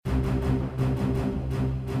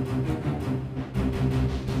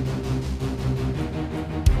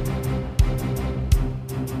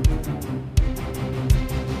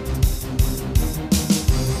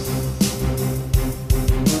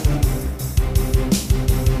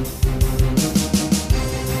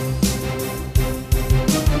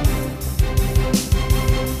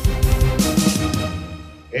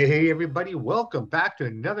Hey everybody, welcome back to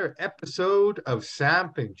another episode of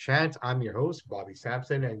Samp&Chance. I'm your host, Bobby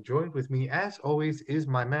Sampson, and joined with me, as always, is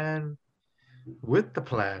my man with the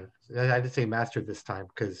plan. I did say master this time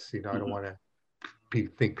because I don't want to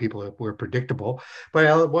think people were predictable.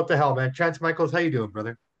 But what the hell, man? Chance Michaels, how you doing,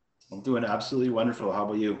 brother? I'm doing absolutely wonderful. How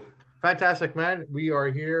about you? Fantastic, man. We are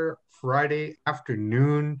here Friday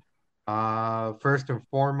afternoon. First and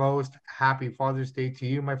foremost, happy Father's Day to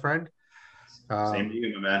you, my friend. Same to Um,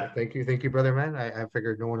 you, my man. thank you, brother, man. I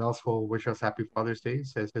figured no one else will wish us happy Father's Day,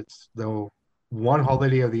 since it's the one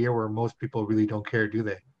holiday of the year where most people really don't care, do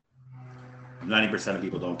they? 90% of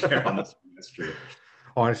people don't care on this one. That's true.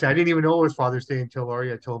 Honestly, I didn't even know it was Father's Day until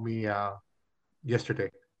Loria told me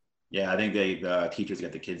yesterday. Yeah, I think the teachers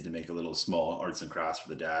get the kids to make a little small arts and crafts for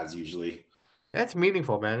the dads usually. That's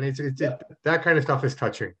meaningful, man. Yeah, That kind of stuff is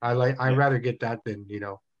touching. I yeah, rather get that than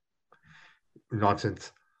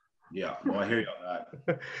nonsense. yeah. No, I hear you on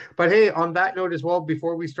that. But hey, on that note as well,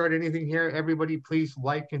 before we start anything here, everybody please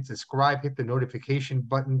like and subscribe, hit the notification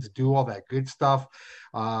buttons, do all that good stuff.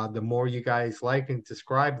 The more you guys like and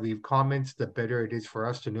subscribe, leave comments, the better it is for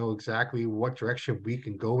us to know exactly what direction we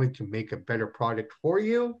can go in to make a better product for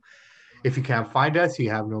you. If you can't find us, you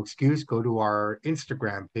have no excuse. Go to our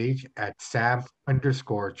Instagram page at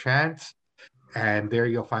Samp_Chance, and there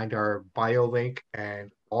you'll find our bio link and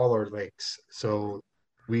all our links. So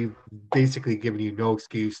we've basically given you no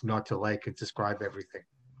excuse not to like and subscribe everything,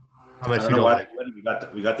 I unless don't you know don't why like they it.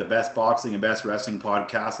 wouldn't. We got the best boxing and best wrestling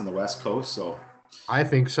podcast on the West Coast. So I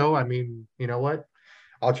think so. I mean, you know what?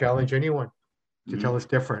 I'll challenge anyone to tell us mhm.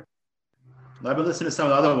 different. I've been listening to some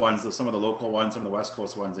of the other ones, some of the local ones, some of the West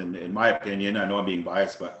Coast ones. In my opinion, I know I'm being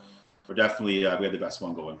biased, but we're definitely we have the best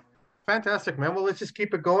one going. Fantastic, man. Well, let's just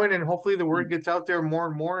keep it going, and hopefully the word gets out there more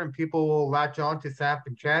and more, and people will latch on to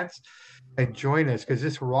Samp&Chance and join us because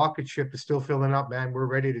this rocket ship is still filling up, man. We're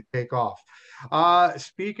ready to take off.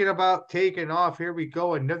 Speaking about taking off, here we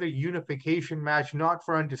go. Another unification match, not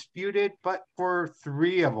for undisputed, but for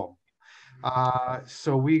three of them.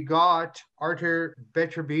 So we got Artur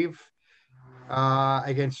Beterbiev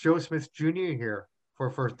against Joe Smith Jr. here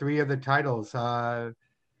for three of the titles.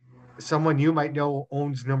 Someone you might know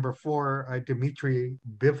owns number four, Dmitry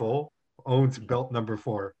Bivol owns belt number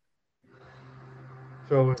four.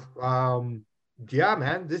 So yeah,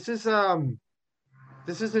 man, this is an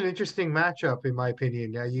interesting matchup in my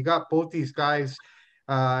opinion. Yeah, you got both these guys.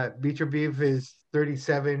 Beterbiev is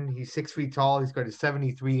 37. He's 6 feet tall. He's got a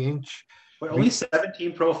 73-inch But only reach.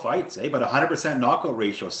 17 pro fights, eh? But 100% knockout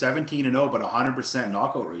ratio. 17-0, but 100%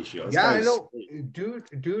 knockout ratio. This Yeah, guy I is, know.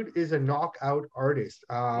 Dude is a knockout artist.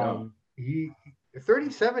 yeah, He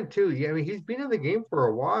 37 too. Yeah, I mean he's been in the game for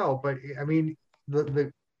a while, but I mean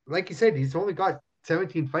the like you said, he's only got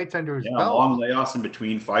 17 fights under his yeah, belt. long layoffs in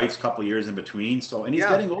between fights, couple years in between. So, and he's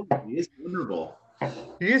Yeah, getting older. He is vulnerable.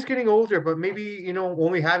 he is getting older, but maybe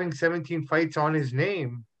only having 17 fights on his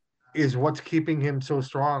name is what's keeping him so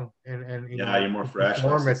strong and Yeah, you're more in fresh, less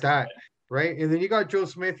form at excited. that, right? And then you got Joe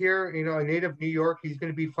Smith here, a native New York. He's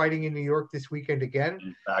going to be fighting in New York this weekend again.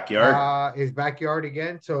 In backyard. His backyard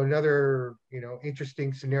again. So another,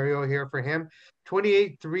 interesting scenario here for him.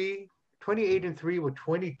 28-3, 28-3 with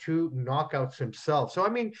 22 knockouts himself. So I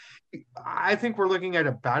mean, I think we're looking at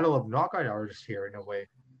a battle of knockout artists here in a way,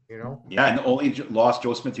 you know. Yeah, and the only loss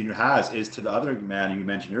Joe Smith Jr. has is to the other man you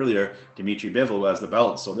mentioned earlier, Dimitri Bivol, who has the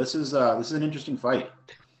belt. So this is an interesting fight.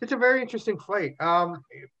 It's a very interesting fight.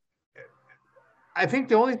 I think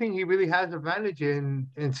the only thing he really has advantage in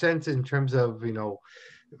sense in terms of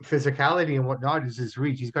physicality and whatnot is his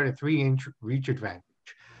reach. He's got a 3-inch reach advantage,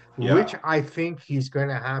 which Yeah. I think he's going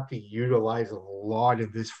to have to utilize a lot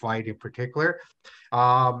in this fight in particular.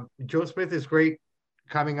 Joe Smith is great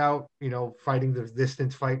coming out, fighting the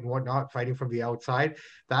distance fight and whatnot, fighting from the outside.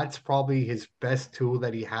 That's probably his best tool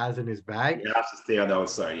that he has in his bag. You have to stay on the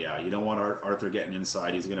outside. Yeah, you don't want Arthur getting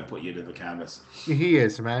inside. He's going to put you to the canvas. He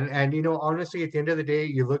is, man. And, honestly, at the end of the day,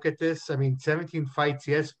 you look at this, I mean, 17 fights,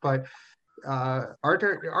 yes, but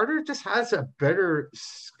Artur just has a better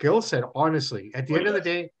skill set, honestly. At the Oh, end of the yes.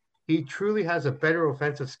 day, he truly has a better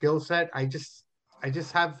offensive skill set. I just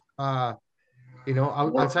have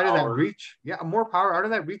More outside of that power. reach, yeah, more power out of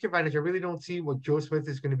that reach advantage. I really don't see what Joe Smith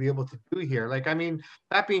is going to be able to do here. Like, I mean,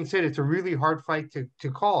 that being said, it's a really hard fight to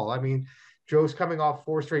call. I mean, Joe's coming off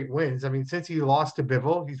four straight wins. I mean, since he lost to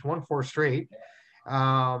Bivol, he's won four straight.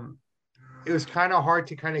 Um, it was kind of hard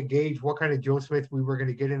to kind of gauge what kind of Joe Smith we were going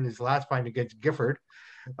to get in his last fight against Gifford.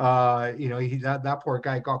 That poor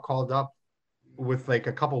guy got called up with like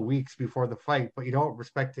a couple weeks before the fight, but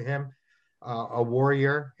respect to him. a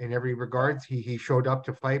warrior in every regards. He showed up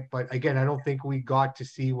to fight, but again, I don't think we got to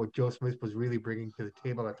see what Joe Smith was really bringing to the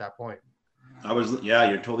table at that point. Yeah,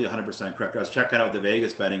 you're totally 100% correct. I was checking out the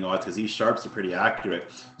Vegas betting odds because these sharps are pretty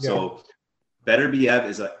accurate. Yeah. So Beterbiev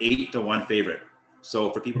is a 8-1 favorite.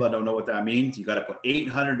 So for people that don't know what that means, you got to put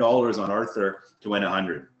 $800 on Artur to win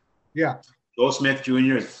 100. Yeah. Joe Smith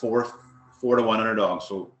Jr. is 4-1 underdog.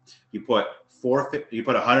 So you put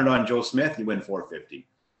 100 on Joe Smith, you win 450.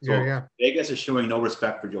 So Yeah. Vegas is showing no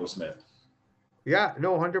respect for Joe Smith. Yeah,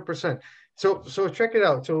 no, 100%. So check it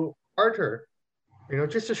out. So Artur,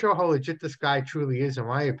 just to show how legit this guy truly is, in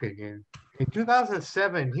my opinion, in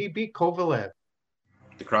 2007, he beat Kovalev,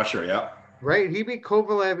 The Crusher, yeah. right? He beat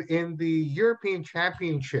Kovalev in the European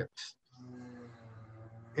Championships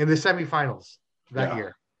in the semifinals that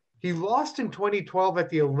year. He lost in 2012 at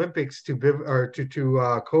the Olympics to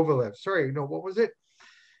Kovalev. Sorry, no, what was it?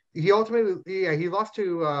 He lost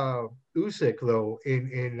to Usyk though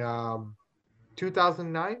in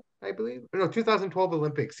 2009, I believe. No, 2012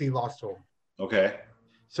 Olympics. He lost to him. Okay.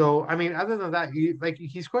 So, I mean, other than that,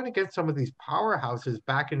 he's going against some of these powerhouses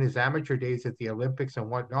back in his amateur days at the Olympics and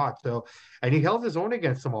whatnot. So, and he held his own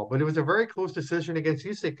against them all, but it was a very close decision against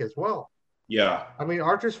Usyk as well. Yeah. I mean,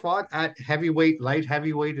 Archer's fought at heavyweight, light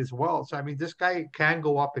heavyweight as well. So, I mean, this guy can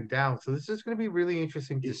go up and down. So, this is going to be really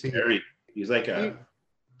interesting to see. Scary. He's like a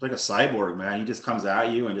cyborg, man. He just comes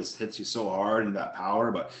at you and just hits you so hard and that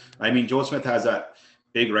power. But I mean, Joe Smith has that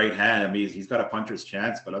big right hand. I mean, he's got a puncher's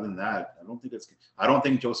chance, but other than that, I don't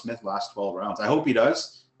think Joe Smith lasts 12 rounds. I hope he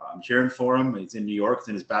does. I'm cheering for him. He's in New York. It's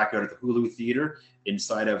in his backyard at the Hulu Theater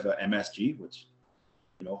inside of MSG, which,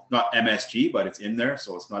 not MSG, but it's in there.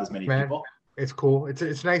 So it's not as many people. It's cool. It's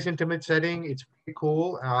a nice intimate setting. It's pretty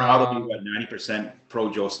cool. Crowd will be about 90%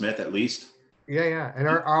 pro Joe Smith at least. Yeah. And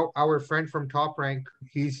our friend from Top Rank,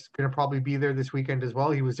 he's going to probably be there this weekend as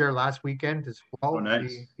well. He was there last weekend as well. Oh,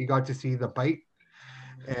 nice. He got to see the bite.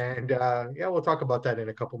 And we'll talk about that in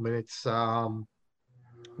a couple minutes.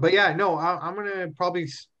 But yeah, no, I'm going to probably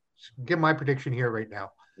give my prediction here right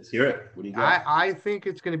now. Let's hear it. What do you got? I think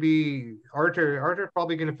it's going to be Artur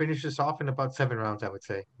probably going to finish this off in about 7 rounds, I would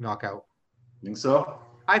say. Knockout. Think so?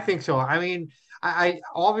 I think so. I mean, I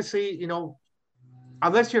obviously,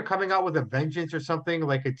 unless you're coming out with a vengeance or something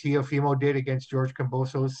like a Teofimo did against George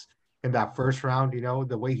Kambosos in that first round,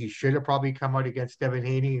 the way he should have probably come out against Devin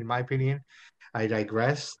Haney, in my opinion. I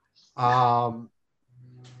digress. I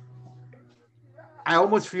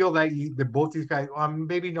almost feel that both these guys,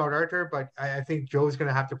 maybe not Artur, but I think Joe's going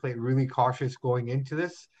to have to play really cautious going into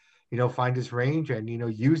this, find his range and,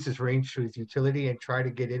 use his range to his utility and try to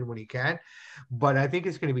get in when he can. But I think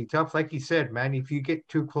it's going to be tough. Like you said, man, if you get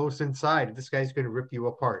too close inside, this guy's going to rip you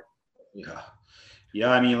apart. Yeah.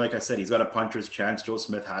 Yeah, I mean, like I said, he's got a puncher's chance. Joe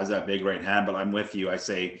Smith has that big right hand, but I'm with you. I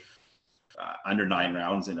say under 9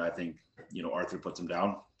 rounds, and I think, Artur puts him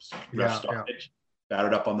down. Stoppage,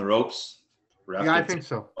 battered up on the ropes. I think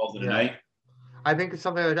so. Night. I think it's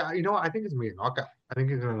something like that. I think it's going to be a knockout. I think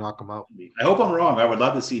he's going to knock him out. I hope I'm wrong. I would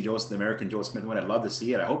love to see the American Joe Smith win. I'd love to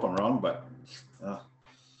see it. I hope I'm wrong, but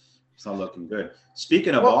it's not looking good.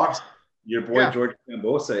 Speaking of boxing, your boy George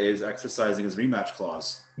Kambosos is exercising his rematch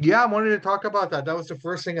clause. Yeah, I wanted to talk about that. That was the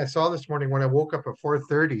first thing I saw this morning when I woke up at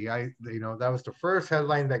 4:30. That was the first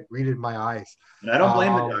headline that greeted my eyes. And I don't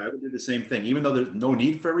blame the guy. I would do the same thing. Even though there's no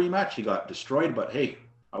need for a rematch, he got destroyed. But hey,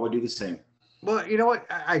 I would do the same. Well, you know what?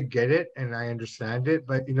 I get it and I understand it,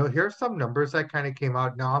 but here's some numbers that kind of came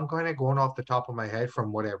out. Now I'm kind of going off the top of my head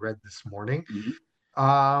from what I read this morning.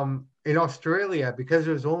 Mm-hmm. In Australia, because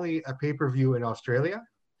there's only a pay-per-view in Australia.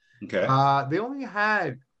 Okay. They only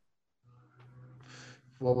had,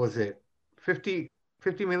 what was it? 50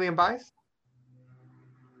 million buys?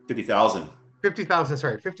 50,000. 50,000,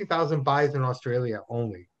 sorry. 50,000 buys in Australia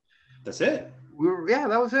only. That's it?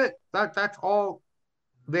 That was it. That's all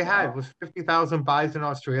they had was 50,000 buys in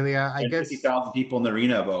Australia. I guess 50,000 people in the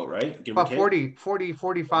arena about, right? About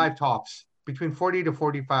 45 tops. Between 40 to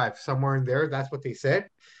 45, somewhere in there. That's what they said.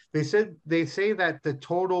 They say that the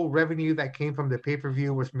total revenue that came from the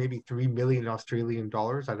pay-per-view was maybe 3 million Australian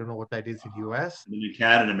dollars. I don't know what that is in US. And in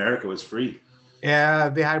Canada and America, it was free. Yeah,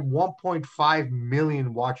 they had 1.5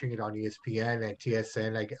 million watching it on ESPN and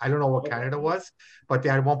TSN. I don't know what Canada was, but they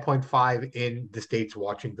had 1.5 in the States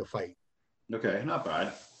watching the fight. Okay, not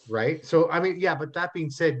bad. Right. So, I mean, yeah, but that being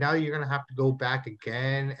said, now you're going to have to go back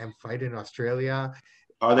again and fight in Australia.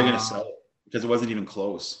 How are they going to sell it? Because it wasn't even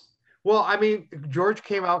close. Well, I mean, George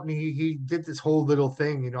came out and he did this whole little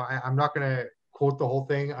thing. I'm not going to quote the whole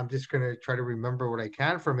thing. I'm just going to try to remember what I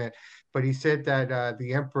can from it. But he said that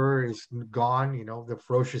the emperor is gone. The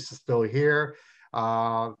ferocious is still here.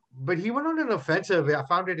 But he went on an offensive. I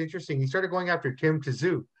found it interesting. He started going after Tim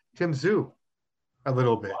Zoo a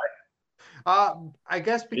little bit. I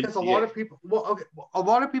guess I didn't because a see lot it. of people, well, okay, a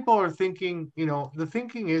lot of people are thinking, the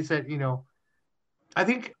thinking is that, I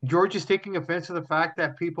think George is taking offense to the fact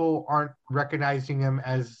that people aren't recognizing him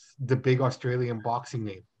as the big Australian boxing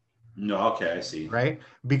name, No, okay, I see. right?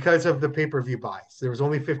 Because of the pay-per-view buys. There was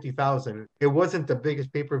only 50,000. It wasn't the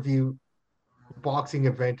biggest pay-per-view boxing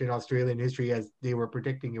event in Australian history as they were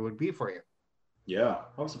predicting it would be for him. Yeah,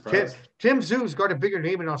 I was Tim, surprised. Tim Zoo's got a bigger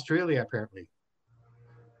name in Australia, apparently,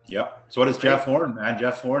 Yep. So what does right? Jeff Horn, man?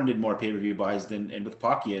 Jeff Horn did more pay-per-view buys than and with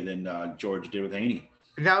Pacquiao than George did with Haney.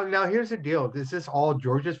 Now here's the deal. Is this all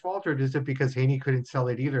George's fault, or is it because Haney couldn't sell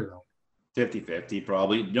it either, though? 50-50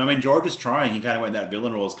 probably. You know, I mean, George is trying. He kind of went that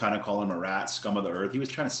villain role, is kind of calling him a rat, scum of the earth. He was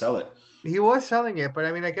trying to sell it. He was selling it, but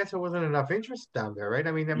I mean, I guess it wasn't enough interest down there, right?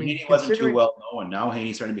 Haney wasn't too Considering, well known. Now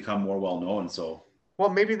Haney's starting to become more well known. So well,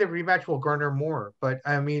 maybe the rematch will garner more, but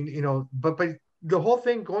I mean, but the whole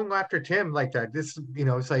thing going after Tim like that, this,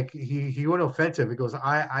 it's like he went offensive. He goes,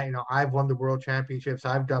 I've won the world championships,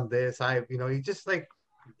 I've done this, he's just like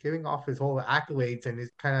giving off his whole accolades, and he's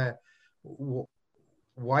kind of,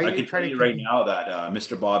 why are I you can tell trying to you keep? right now that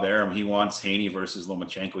Mr. Bob Arum, he wants Haney versus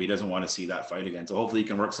Lomachenko. He doesn't want to see that fight again. So hopefully he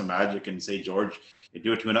can work some magic and say, George, you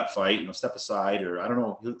do a two-up fight, step aside, or I don't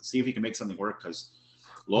know, he'll see if he can make something work because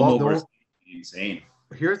Well, Lomo versus insane.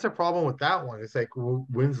 here's the problem with that one. It's like,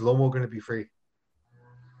 when's Lomo going to be free?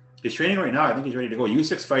 He's training right now. I think he's ready to go.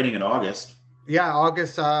 Usyk's fighting in August. Yeah,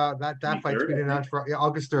 August. That fight's 23rd, been I think. announced for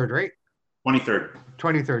August 3rd, right? 23rd.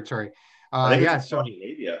 23rd. Sorry. I think it's Yeah. in So, Saudi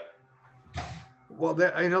Arabia. well,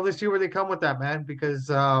 let's see where they come with that, man. Because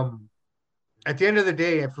at the end of the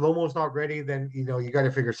day, if Lomo's not ready, then you got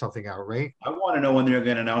to figure something out, right? I want to know when they're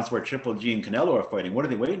going to announce where Triple G and Canelo are fighting. What are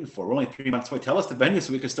they waiting for? We're only 3 months away. Tell us the venue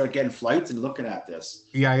so we can start getting flights and looking at this.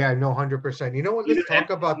 Yeah, no, 100%. You know what? Let's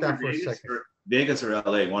talk about that for a Vegas second. Vegas or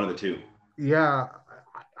LA, one of the two. Yeah,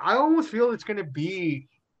 I almost feel it's going to be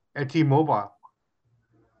at T-Mobile.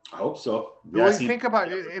 I hope so. Yeah, Well, you think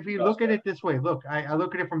about it, if you look at it this way, look, I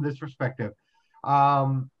look at it from this perspective.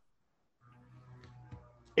 Um,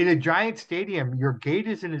 in a giant stadium, your gate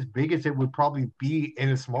isn't as big as it would probably be in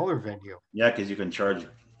a smaller venue. Yeah, because you can charge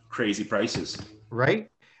crazy prices. Right?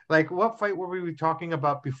 Like what fight were we talking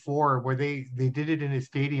about before where they did it in a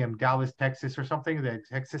stadium, Dallas, Texas or something, the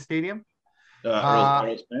Texas stadium?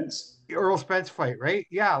 Earl Spence. Earl Spence fight, right?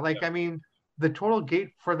 Yeah, Yeah. I mean, the total gate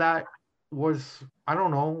for that was, I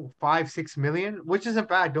don't know, 5-6 million, which isn't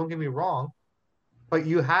bad, don't get me wrong. But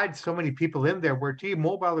you had so many people in there where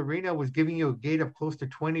T-Mobile Arena was giving you a gate of close to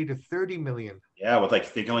 20 to 30 million. Yeah, with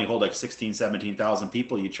like they can only hold like 16, 17,000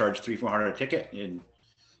 people. You charge 300-400 a ticket, and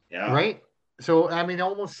yeah. Right? So I mean, I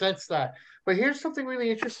almost sense that. But here's something really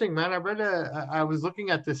interesting, man. I was looking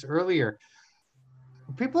at this earlier.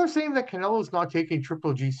 People are saying that Canelo's not taking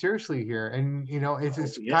Triple G seriously here, and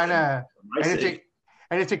it's Yeah, kind of, for my and sake.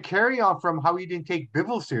 it's a carry on from how he didn't take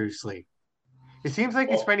Bivol seriously. It seems like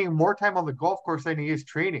he's Well, spending more time on the golf course than he is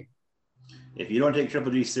training. if you don't take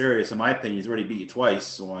Triple G serious, in my opinion, he's already beat you twice.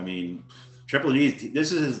 So I mean, Triple G,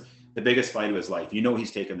 this is the biggest fight of his life.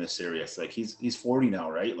 He's taking this serious. Like he's 40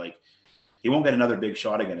 now, right? Like he won't get another big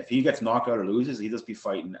shot again. If he gets knocked out or loses, he'll just be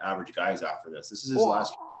fighting average guys after this. This is his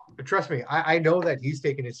last. Trust me, I know that he's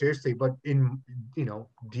taking it seriously, but do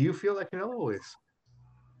you feel like Canelo is?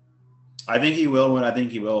 I think he will win. I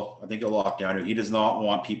think he will. I think he'll lock down. He does not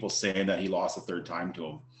want people saying that he lost a third time to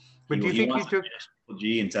him. But do you He think wants to finish Triple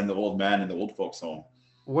G and send the old man and the old folks home.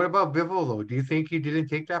 What about Bivol though? Do you think he didn't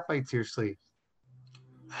take that fight seriously?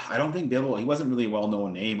 I don't think Bivol, he wasn't really a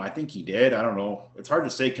well-known name. I think he did. I don't know. It's hard to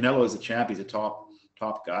say. Canelo is a champ. He's a top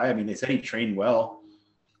guy. I mean, they said he trained well.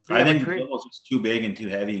 Yeah, I think Bivol's just too big and too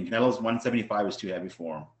heavy, and Canelo's 175 is too heavy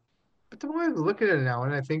for him. But the more I look at it now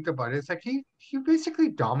and I think about it, it's like he basically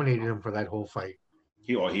dominated him for that whole fight.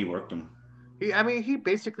 He worked him. He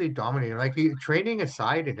basically dominated. Like he training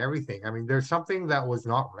aside and everything. I mean, there's something that was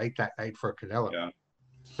not right that night for Canelo. Yeah.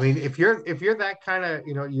 I mean, if you're that kind of,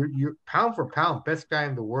 you're pound for pound best guy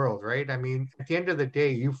in the world, right? I mean, at the end of the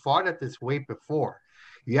day, you fought at this weight before.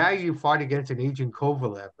 Yeah, you fought against an aging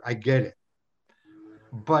Kovalev. I get it.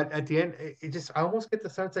 But at the end, I almost get the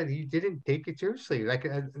sense that he didn't take it seriously. Like,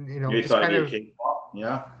 You just thought kind it'd of, be a cakewalk.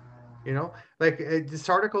 Yeah. like this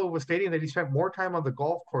article was stating that he spent more time on the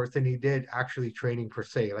golf course than he did actually training per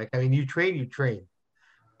se. Like, I mean, you train,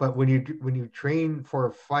 but when you train for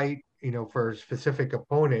a fight, for a specific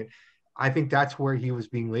opponent, I think that's where he was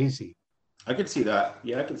being lazy. I could see that.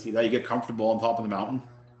 Yeah, I can see that. You get comfortable on top of the mountain.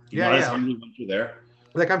 You're Yeah, not as yeah. hungry once you're there.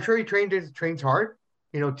 Like I'm sure he trains hard,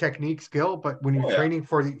 technique, skill, but when you're Oh, yeah. training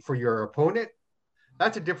for your opponent,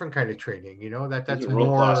 that's a different kind of training. These That's are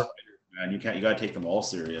world-class more. fighters, man. You got to take them all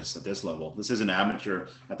serious at this level. This isn't amateur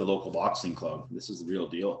at the local boxing club. This is the real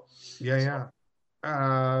deal. Yeah, So, yeah. but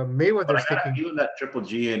I Mayweather's got a taking. feeling that Triple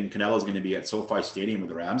G and Canelo's going to be at SoFi Stadium with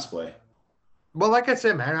the Rams play. Well, like I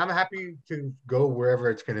said, man, I'm happy to go wherever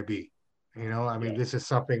it's going to be. I Yeah, mean, this is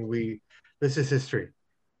something this is history.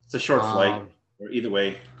 it's a short flight, Um, or either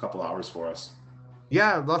way, a couple hours for us.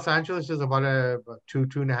 yeah, Los Angeles is about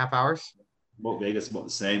 2.5 hours. About Vegas, about the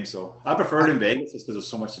same. So I prefer it I, in Vegas just because there's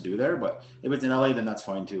so much to do there. But if it's in LA, then that's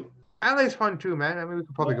fine too. LA's fun too, man. I mean, we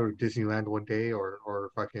could probably Yeah, go to Disneyland one day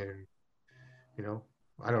or fucking, you know,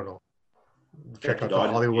 I don't know, get check the out the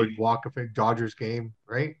Dodgers Hollywood game. Walk of Fame, Dodgers game,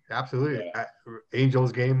 right? Absolutely. Yeah,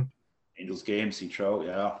 Angels game, Angels game, see Trout.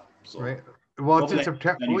 Yeah. So right? Well, it's in hopefully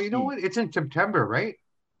September. then you Well, you know see what? It's in September, right?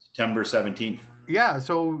 September 17th. Yeah,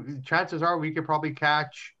 so chances are we could probably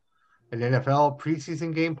catch an NFL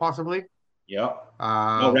preseason game, possibly. Yeah.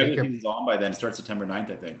 No, We regular could season's on by then. It starts September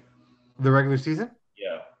 9th, I think. the regular season.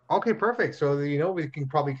 Yeah. Okay, perfect. So we can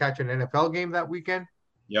probably catch an NFL game that weekend.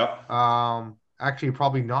 Yep. Actually,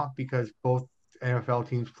 probably not because both NFL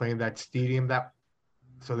teams play in that stadium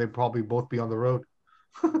so they probably both be on the road.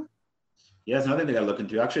 Yeah, it's another thing they got to look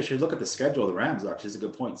into. Actually, I should look at the schedule of the Rams. Actually, it's a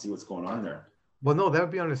good point. See what's going on there. Well, no, that would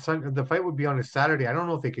be on a Sunday. The fight would be on a Saturday. I don't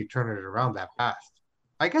know if they could turn it around that fast.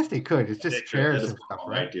 I guess they could. It's They just could. They'll chairs just and go stuff, all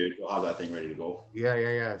right? night, dude. We'll have that thing ready to go. Yeah, yeah,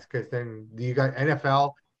 yeah. Because then you got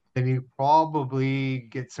NFL, then you probably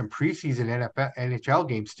get some preseason NFL, NHL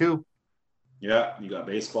games too, Yeah, you got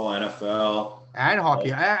baseball, NFL. and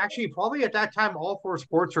hockey. Actually, probably at that time, all four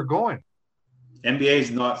sports are going. NBA's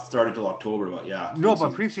not started till October, but yeah, No,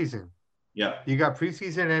 but preseason. preseason. Yeah, You got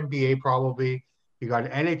preseason NBA probably. You got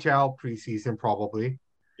NHL preseason probably.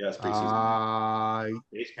 yeah, it's preseason. Uh, and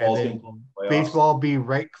Baseball's getting then close to playoffs. baseball be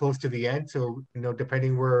right close to the end. So,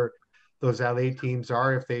 depending where those LA teams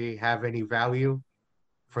are, if they have any value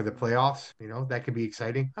for the playoffs, that could be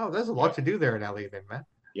exciting. Oh, there's a lot Yep, to do there in LA then, man.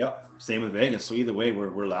 yep. Same with Vegas. So either way,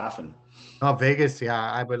 we're laughing. Oh, Vegas. Yeah,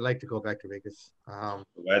 I would like to go back to Vegas. The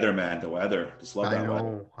weather, man, the weather. Just love I that weather.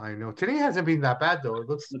 know, I know. Today hasn't been that bad though. It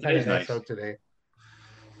looks But kind today's of nice nice. out today.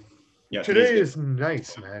 Yeah, today's Today good. is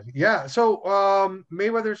nice, man. Yeah. So,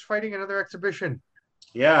 Mayweather's fighting another exhibition.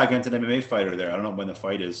 Yeah, against an MMA fighter there. I don't know when the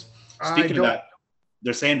fight is. I Speaking of don't that,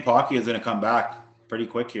 they're saying Pocky is going to come back pretty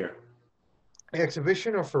quick here.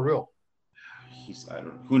 exhibition or for real.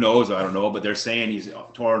 Who knows? I don't know, but they're saying he's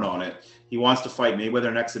torn on it. He wants to fight Mayweather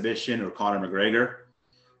in exhibition or Conor McGregor,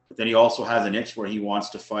 but then he also has an itch where he wants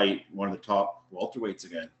to fight one of the top welterweights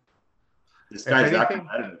again. This If guy's that anything,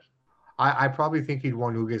 competitive. I probably think he'd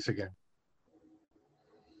want Ugas again.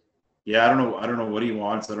 Yeah, I don't know. I don't know what he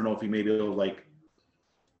wants. I don't know if he may be able to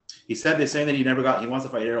they're saying that he wants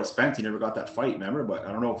to fight Errol Spence. He never got that fight, remember? But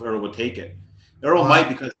I don't know if Errol would take it. Errol might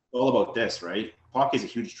because it's all about this, right? Pocky's a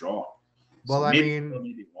huge draw. Well, So I maybe mean,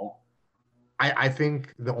 he won't. I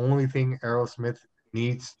think the only thing Aerosmith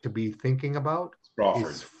needs to be thinking about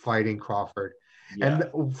Crawford. is fighting Crawford. Yeah.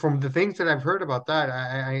 And from the things that I've heard about that,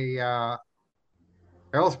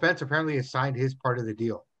 Errol Spence apparently has signed his part of the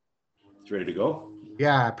deal. He's ready to go.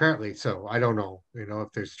 Yeah, apparently. So I don't know,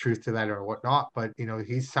 if there's truth to that or whatnot, but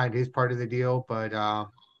he's signed his part of the deal. But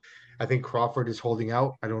I think Crawford is holding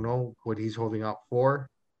out. I don't know what he's holding out for.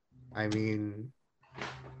 I mean,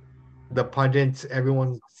 the pundits,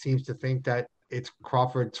 everyone seems to think that it's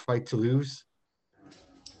Crawford's fight to lose.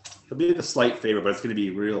 He'll be the slight favorite, but it's going to be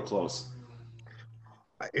real close.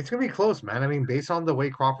 It's gonna be close, man. I mean, based on the way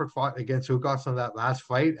Crawford fought against Ugas on that last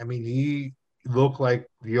fight, I mean, he looked like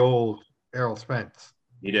the old Errol Spence.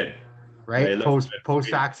 He did. Right? Yeah,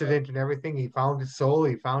 Post accident and everything. He found his soul,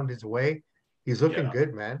 he found his way. He's looking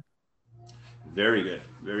good, man. Very good.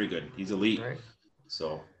 Very good. He's elite. Right.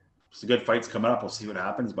 So it's a good fight's coming up. We'll see what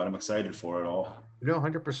happens, but I'm excited for it all.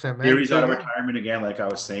 100%, man. Theories out of retirement again, like I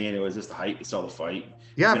was saying, it was just the hype. It's all the fight.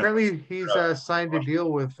 Yeah, apparently he's signed a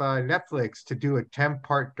deal with Netflix to do a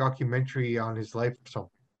 10-part documentary on his life.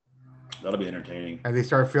 So that'll be entertaining. And they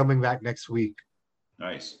start filming that next week.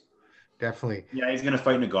 Nice. Definitely. Yeah, he's going to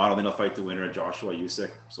fight Nagano, then he'll fight the winner of Joshua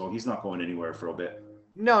Usyk. So he's not going anywhere for a bit.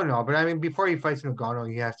 No, but I mean, before he fights Nagano,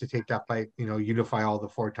 he has to take that fight, unify all the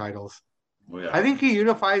 4 titles. Oh, yeah. I think he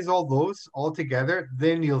unifies all those all together,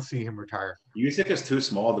 then you'll see him retire. Usyk is too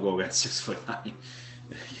small to go against 6'9".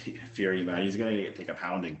 Fury, man, he's gonna take a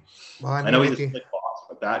pounding. Well, I know he's a slick box,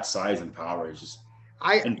 but that size and power is just.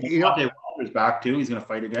 And Deontay Wilder's back too. He's gonna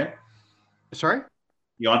fight again. Sorry.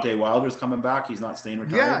 Deontay Wilder's coming back. He's not staying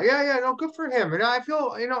retired. Yeah. No, good for him. And I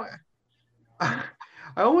feel, I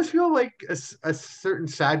almost feel like a certain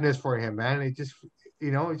sadness for him, man.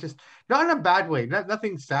 it's just not in a bad way.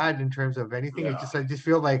 Nothing sad in terms of anything. It's Yeah. just I just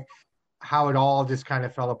feel like how it all just kind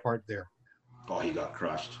of fell apart there. Oh, he got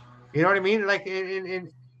crushed. You know what I mean? Like,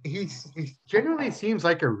 he genuinely seems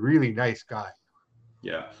like a really nice guy.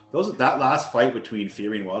 Yeah, that last fight between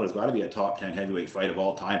Fury and Wilder's got to be a top 10 heavyweight fight of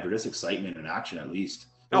all time for just excitement and action, at least.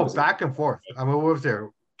 It Oh, was back and forth. I mean, what was there?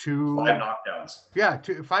 five Two, knockdowns. yeah,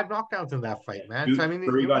 five knockdowns in that fight, man. So I mean,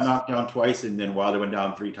 Fury it got was, knocked down twice, and then Wilder went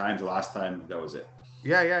down 3 times. The last time, that was it.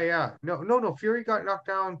 yeah. No. Fury got knocked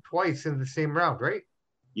down twice in the same round, right?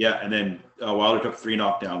 Yeah, and then Wilder took 3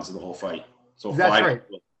 knockdowns in the whole fight. So That's five. right.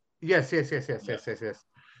 Yes. Yeah. Yes.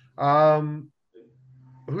 Um,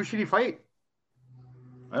 who should he fight?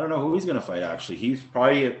 I don't know who he's going to fight, actually. He's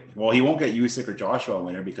probably, well, he won't get Usyk or Joshua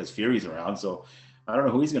winner because Fury's around. So I don't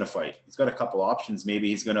know who he's going to fight. He's got a couple options. Maybe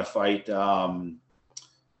he's going to fight. There's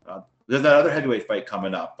that other heavyweight fight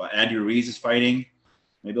coming up. Andrew Ruiz is fighting.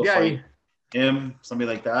 Maybe he'll fight him, somebody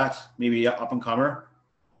like that. Maybe up and comer.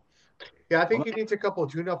 Yeah, I think he needs a couple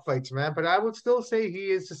of tune-up fights, man. But I would still say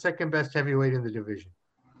he is the second best heavyweight in the division.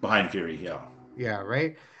 Behind Fury, yeah. Yeah,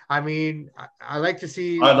 right. I mean, I like to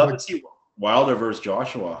see. I'd love to see Wilder versus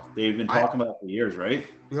Joshua. They've been talking about it for years, right?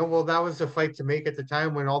 Well, that was the fight to make at the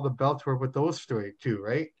time when all the belts were with those two,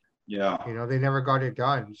 right? Yeah. They never got it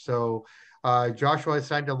done. So Joshua has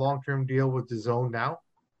signed a long-term deal with the Zone now.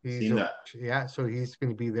 Seen that. Yeah, so he's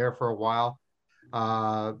going to be there for a while.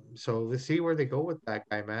 So let's see where they go with that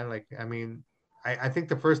guy, man. Like, I mean, I think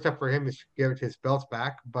the first step for him is to give his belts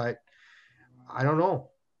back, but I don't know.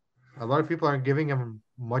 A lot of people aren't giving him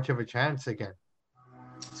much of a chance again.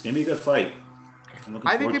 It's gonna be a good fight.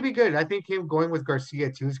 I think it'd be good. I think him going with Garcia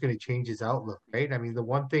too is going to change his outlook, right? I mean, the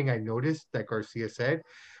one thing I noticed that Garcia said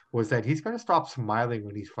was that he's going to stop smiling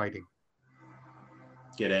when he's fighting.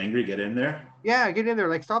 Get angry, get in there. Yeah, get in there.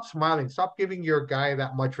 Like, stop smiling. Stop giving your guy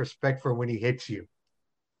that much respect for when he hits you.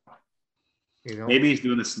 Maybe he's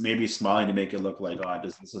doing this. Maybe he's smiling to make it look like,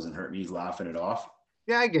 this doesn't hurt me. He's laughing it off.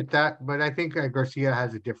 Yeah, I get that, but I think Garcia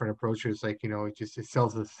has a different approach. It's like,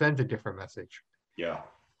 it sends a different message. Yeah.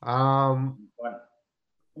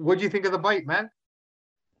 What do you think of the bite, man?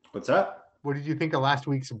 What's that? What did you think of last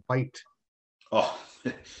week's bite? Oh,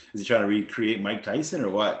 is he trying to recreate Mike Tyson or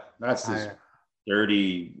what? That's just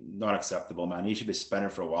dirty, not acceptable, man. He should be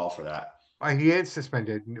suspended for a while for that. He is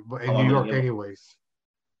suspended in New York anyways.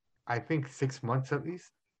 I think 6 months at least.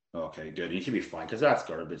 Okay, good. He should be fine because that's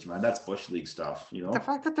garbage, man. That's Bush League stuff, The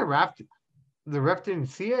fact that the ref didn't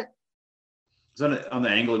see it. It's on the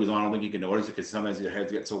angle he was on. I don't think you can notice it because sometimes your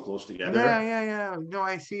heads get so close together. Yeah. No,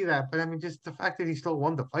 I see that, but I mean, just the fact that he still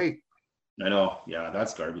won the fight. I know. Yeah,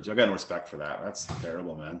 that's garbage. I got no respect for that. That's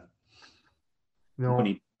terrible, man. No.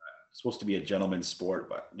 It's supposed to be a gentleman's sport,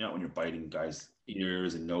 but when you're biting guys'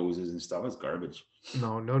 ears and noses and stuff, it's garbage.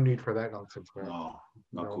 No need for that nonsense, man. No,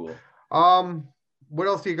 not cool. What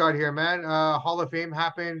else do you got here, man? Hall of Fame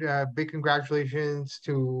happened. Big congratulations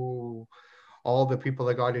to all the people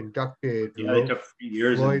that got inducted. Yeah, they took 3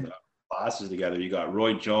 years in classes together. You got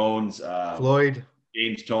Roy Jones, Floyd,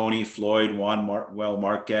 James Toney, Floyd, Juan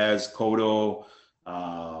Marquez, Cotto,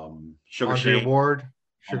 Sugar Shane Ward,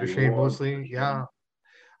 Sugar Shane Mosley. Yeah.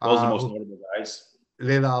 Those are the most notable guys.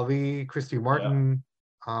 Leila Ali, Christy Martin.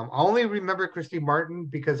 Yeah. I only remember Christy Martin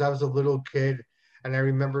because I was a little kid and I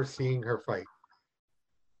remember seeing her fight.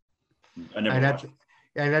 I never watched.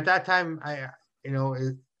 And at that time, I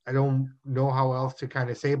don't know how else to kind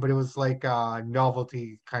of say, but it was like a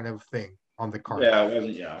novelty kind of thing on the card. Yeah,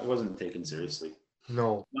 it wasn't taken seriously.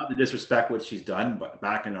 No. Not to disrespect what she's done, but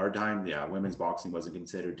back in our time, women's boxing wasn't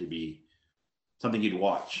considered to be something you'd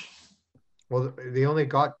watch. Well, they only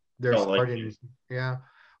got their start in, yeah.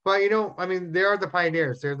 But, I mean, they are the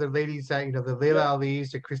pioneers. They're the ladies that, the Leila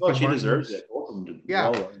Ali's, the Christy Martins. She deserves it. Both of them did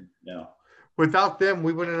well. Yeah. Without them,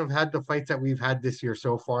 we wouldn't have had the fights that we've had this year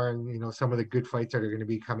so far, and some of the good fights that are going to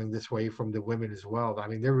be coming this way from the women as well. I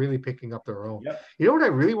mean, they're really picking up their own. Yep. You know what I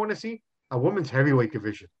really want to see? A women's heavyweight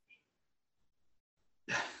division.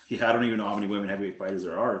 Yeah, I don't even know how many women heavyweight fighters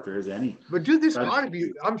there are, if there is any. But dude, there's got to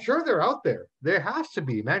be. I'm sure they're out there. There has to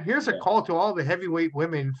be, man. Here's a call to all the heavyweight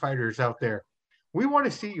women fighters out there. We want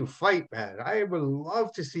to see you fight, man. I would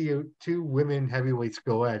love to see two women heavyweights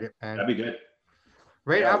go at it, man. That'd be good.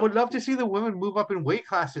 Right? Yeah. I would love to see the women move up in weight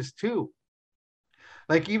classes too.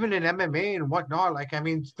 Like even in MMA and whatnot. Like, I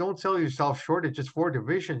mean, don't sell yourself short at just 4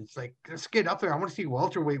 divisions. Like, let's get up there. I want to see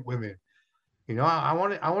welterweight women. I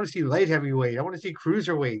want to see light heavyweight. I want to see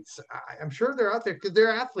cruiserweights. I'm sure they're out there because they're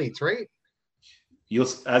athletes, right?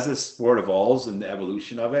 As the sport evolves and the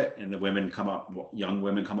evolution of it, and the young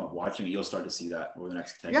women come up watching it, you'll start to see that over the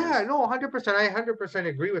next 10 years. Yeah, no, 100%. I 100%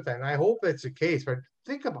 agree with that, and I hope that's the case. But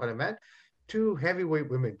think about it, man. two heavyweight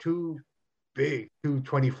women, two big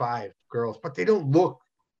 225 girls, but they don't look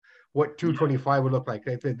what Yeah. 225 would look like.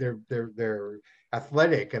 They're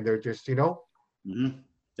athletic and they're just, Mm-hmm.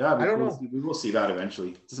 Yeah, I don't know. we will see that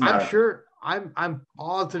eventually. It doesn't I'm matter. sure I'm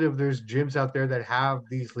positive there's gyms out there that have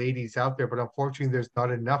these ladies out there, but unfortunately there's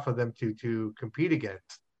not enough of them to compete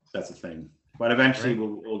against. That's the thing. But eventually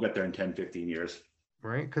Right. we'll get there in 10, 15 years.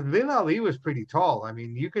 Right. Because Lil Ali was pretty tall. I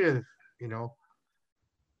mean, you could have,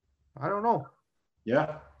 I don't know.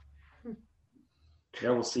 Yeah.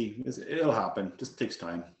 Yeah, we'll see. It'll happen. Just takes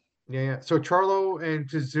time. Yeah, yeah. So Charlo and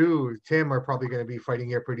Tim are probably going to be fighting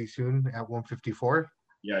here pretty soon at 154.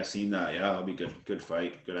 Yeah, I seen that. Yeah, that'll be good. Good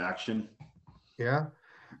fight. Good action. Yeah.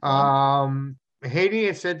 Fun. Haney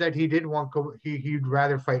has said that he did want he'd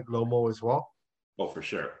rather fight Lomo as well, Oh, for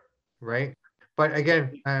sure. right? But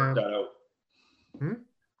again, Work that out. hmm?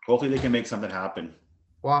 Hopefully they can make something happen.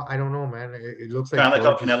 Well, I don't know, man. It looks like Kind of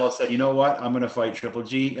like George how Canelo said, you know what? I'm going to fight Triple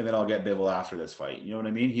G and then I'll get Bivol after this fight. You know what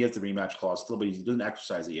I mean? He has the rematch clause still, but he doesn't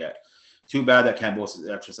exercise it yet. Too bad that Campbell's is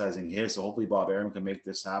exercising his. So hopefully Bob Arum can make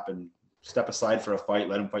this happen. Step aside for a fight.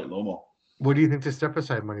 Let him fight Lomo. What do you think the step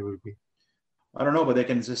aside money would be? I don't know, but they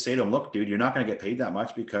can just say to him, look, dude, you're not going to get paid that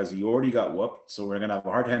much because you already got whooped. So we're going to have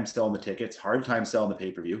a hard time selling the tickets, hard time selling the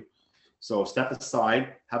pay-per-view. So step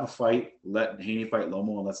aside, have a fight, let Haney fight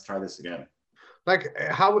Lomo, and let's try this again. Like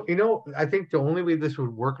how, I think the only way this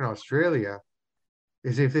would work in Australia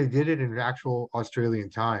is if they did it in actual Australian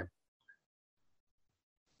time.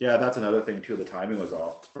 Yeah, that's another thing too. The timing was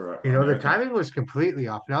off for The timing was completely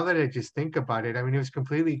off. Now that I just think about it, I mean, it was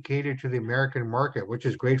completely catered to the American market, which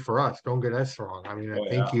is great for us. Don't get us wrong. I mean,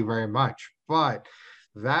 thank you very much. But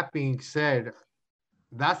that being said,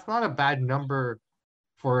 that's not a bad number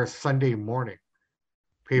for a Sunday morning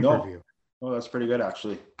pay-per-view. No. Oh, that's pretty good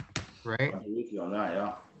actually. Right? I'm with you on that,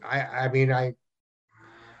 yeah. I mean,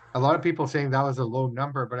 a lot of people saying that was a low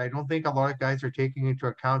number, but I don't think a lot of guys are taking into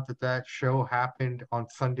account that show happened on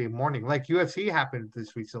Sunday morning. Like UFC happened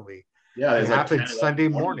this recently. Yeah, it happened Sunday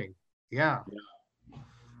morning. Yeah.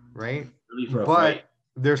 Right. But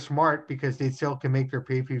they're smart because they still can make their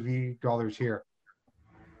pay-per-view dollars here.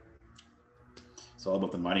 It's all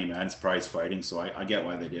about the money, man. It's prize fighting, so I get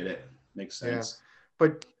why they did it. Makes sense. Yeah.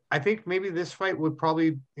 But I think maybe this fight would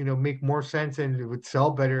probably, make more sense and it would sell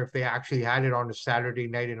better if they actually had it on a Saturday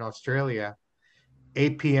night in Australia.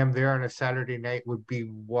 8 p.m. there on a Saturday night would be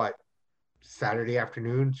what? Saturday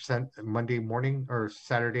afternoon, Monday morning, or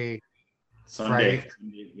Saturday, Sunday.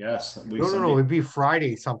 Friday? Yes. No, it'd be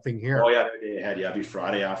Friday something here. Oh yeah, the day ahead. Yeah, it'd be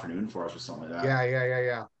Friday afternoon for us or something like that.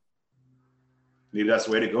 Yeah. Maybe that's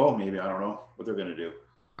the way to go. Maybe I don't know what they're gonna do.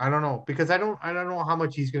 I don't know because I don't know how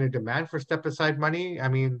much he's going to demand for step aside money. I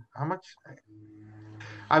mean, how much?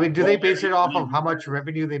 I mean, do they base it off of how much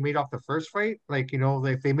revenue they made off the first fight? Like,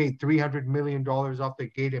 if they made $300 million off the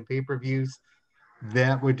gate in pay-per-views,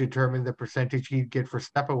 that would determine the percentage he'd get for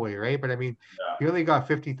step away, right? But I mean, he only got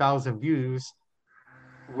 50,000 views,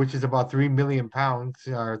 which is about 3 million pounds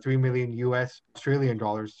or 3 million US Australian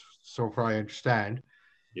dollars, so far I understand.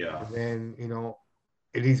 Yeah. And then,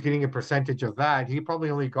 and he's getting a percentage of that. He probably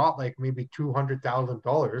only got like maybe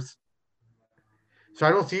 $200,000. So I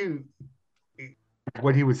don't see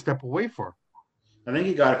what he would step away for. I think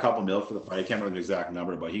he got a couple mil for the fight. I can't remember the exact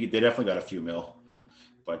number, but they definitely got a few mil.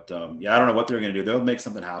 But yeah, I don't know what they're going to do. They'll make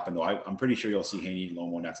something happen, though. I'm pretty sure you'll see Haney and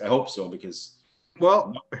Lomo next. I hope so because.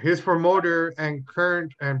 Well, his promoter and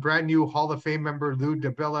current and brand new Hall of Fame member Lou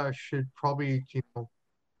DiBella should probably,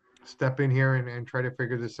 step in here and try to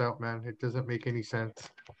figure this out, man. It doesn't make any sense.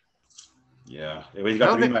 Yeah, he's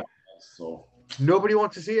got the rematch, so nobody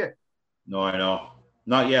wants to see it. No, I know.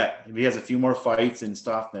 Not yet. If he has a few more fights and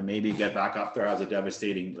stuff, then maybe get back up there as a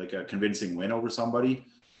devastating, like a convincing win over somebody,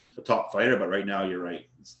 a top fighter. But right now, you're right.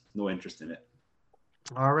 There's no interest in it.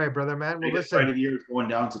 All right, brother, man. Well, listen. Fight of the year is going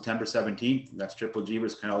down September 17th. That's Triple G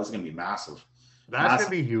versus Canelo. This is going to be massive. That's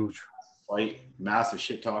going to be huge. Fight, massive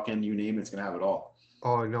shit talking, you name it. It's going to have it all.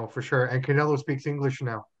 Oh, no, for sure. And Canelo speaks English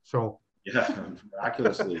now. So. Yeah,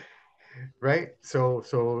 miraculously. Right? So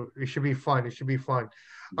it should be fun. It should be fun.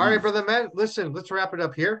 All right, brother, man. Listen, let's wrap it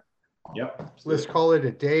up here. Yep. Let's call it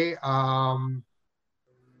a day.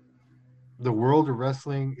 The world of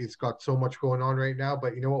wrestling, it's got so much going on right now,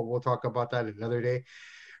 but you know what? We'll talk about that another day.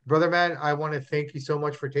 Brother, man, I want to thank you so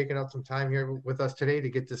much for taking out some time here with us today to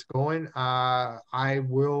get this going. I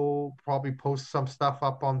will probably post some stuff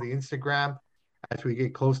up on the Instagram as we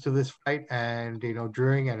get close to this fight and,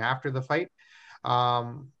 during and after the fight.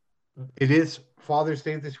 It is Father's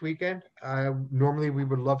Day this weekend. Normally, we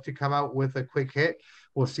would love to come out with a quick hit.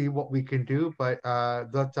 We'll see what we can do, but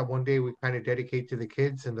that's one day we kind of dedicate to the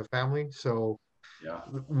kids and the family. So Yeah.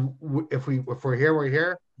 If we're here, we're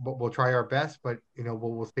here. But we'll try our best. But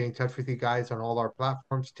we'll stay in touch with you guys on all our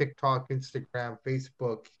platforms: TikTok, Instagram,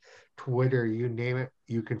 Facebook, Twitter, you name it,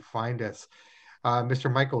 you can find us.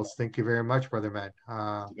 Mr. Michaels, thank you very much, brother man.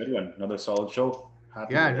 It's a good one. Another solid show.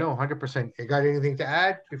 Happy Yeah, with no, it. 100%. You got anything to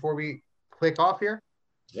add before we click off here?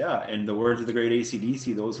 Yeah. In the words of the great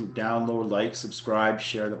ACDC, those who download, like, subscribe,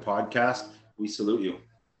 share the podcast, we salute you.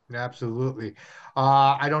 Absolutely.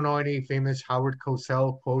 I don't know any famous Howard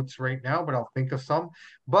Cosell quotes right now, but I'll think of some.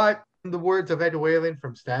 But in the words of Ed Whalen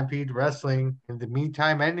from Stampede Wrestling, in the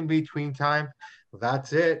meantime and in between time,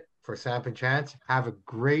 that's it for Samp&Chance. Have a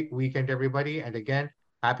great weekend, everybody. And again,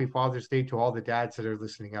 happy Father's Day to all the dads that are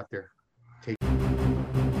listening out there.